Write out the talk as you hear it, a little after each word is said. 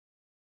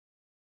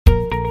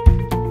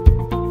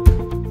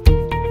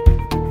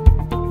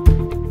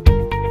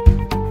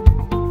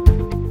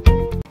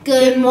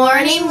Good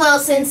morning,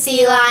 Wilson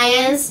Sea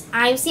Lions.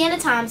 I'm Sienna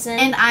Thompson.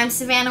 And I'm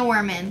Savannah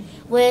Werman.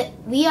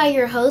 We are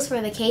your hosts for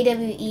the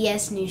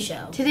KWES News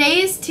Show.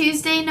 Today is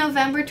Tuesday,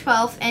 November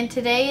 12th, and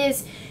today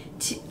is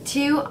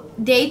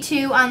day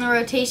 2 on the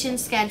rotation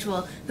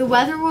schedule. The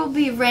weather will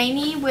be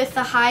rainy with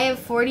a high of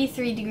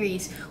 43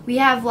 degrees. We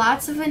have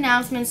lots of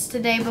announcements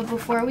today, but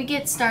before we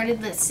get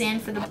started, let's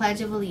stand for the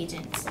Pledge of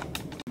Allegiance.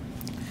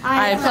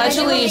 I pledge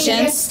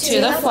allegiance to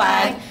the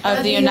flag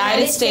of the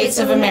United States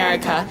of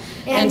America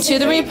and to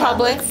the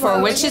republic for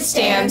which it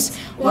stands,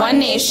 one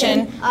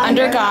nation,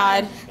 under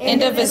God,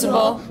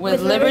 indivisible,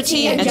 with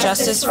liberty and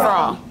justice for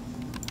all.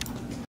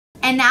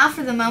 And now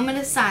for the moment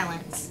of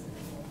silence.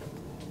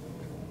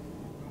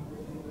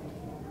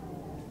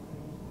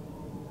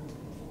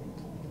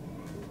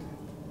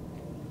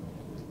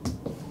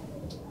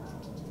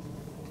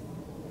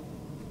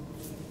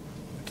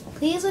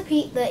 Please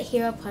repeat the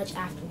hero pledge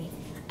after me.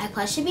 I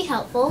pledge to be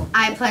helpful.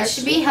 I pledge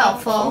to be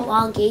helpful.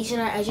 While engaged in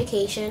our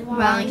education.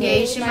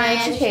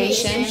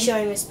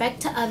 Showing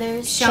respect to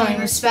others.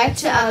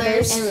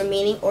 And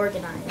remaining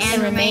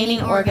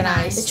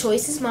organized. The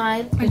choice is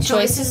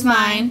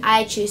mine.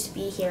 I choose to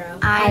be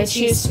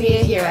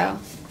a hero.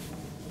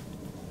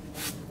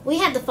 We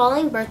had the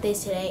following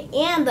birthdays today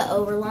and the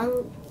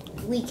overlong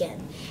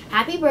weekend.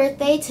 Happy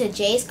birthday to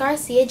Jace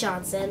Garcia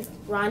Johnson,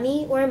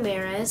 Ronnie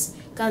Ramirez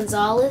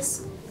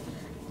Gonzalez,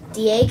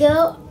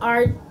 Diego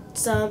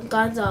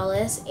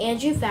Gonzalez,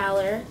 Andrew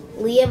Fowler,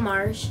 Leah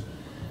Marsh,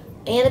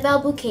 Annabelle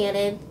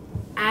Buchanan,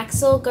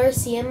 Axel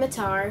Garcia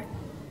Matar,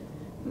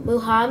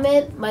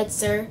 Muhammad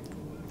Mutzer,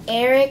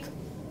 Eric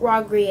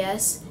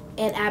Rodriguez,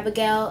 and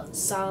Abigail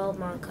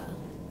Salamanca.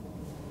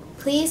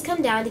 Please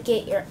come down to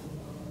get your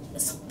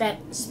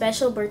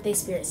special birthday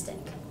spirit stick.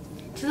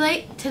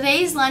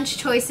 Today's lunch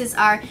choices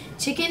are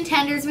chicken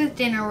tenders with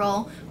dinner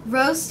roll,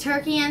 roast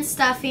turkey and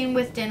stuffing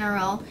with dinner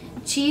roll,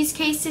 cheese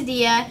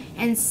quesadilla,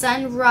 and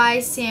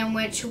sunrise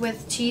sandwich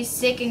with cheese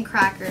stick and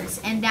crackers.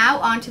 And now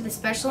on to the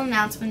special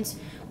announcements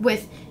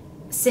with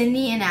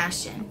Cindy and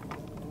Ashton.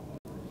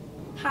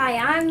 Hi,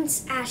 I'm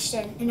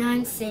Ashton. And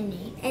I'm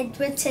Cindy. And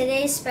with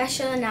today's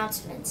special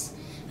announcements,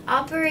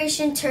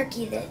 Operation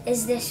Turkey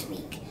is this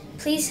week.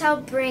 Please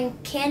help bring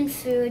canned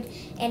food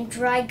and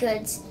dry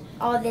goods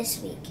all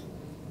this week.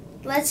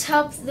 Let's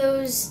help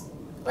those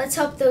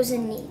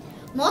in need.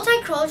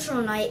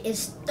 Multicultural Night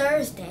is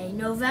Thursday,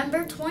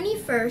 November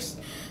 21st.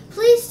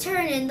 Please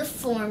turn in the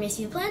form if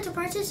you plan to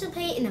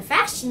participate in a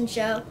fashion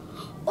show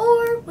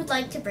or would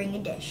like to bring a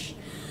dish.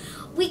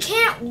 We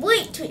can't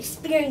wait to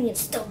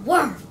experience the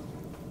world.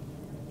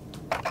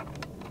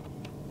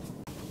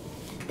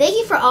 Thank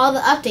you for all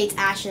the updates,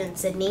 Ashton and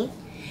Sydney.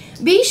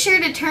 Be sure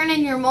to turn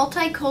in your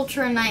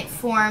Multicultural Night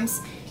forms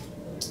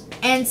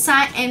and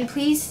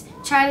please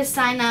try to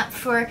sign up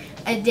for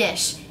a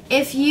dish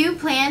if you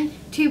plan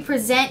to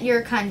present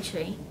your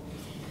country.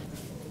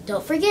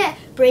 Don't forget,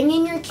 bring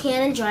in your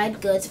canned and dried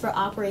goods for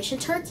Operation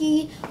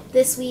Turkey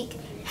this week.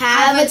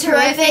 Have a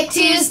terrific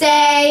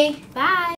Tuesday! Bye!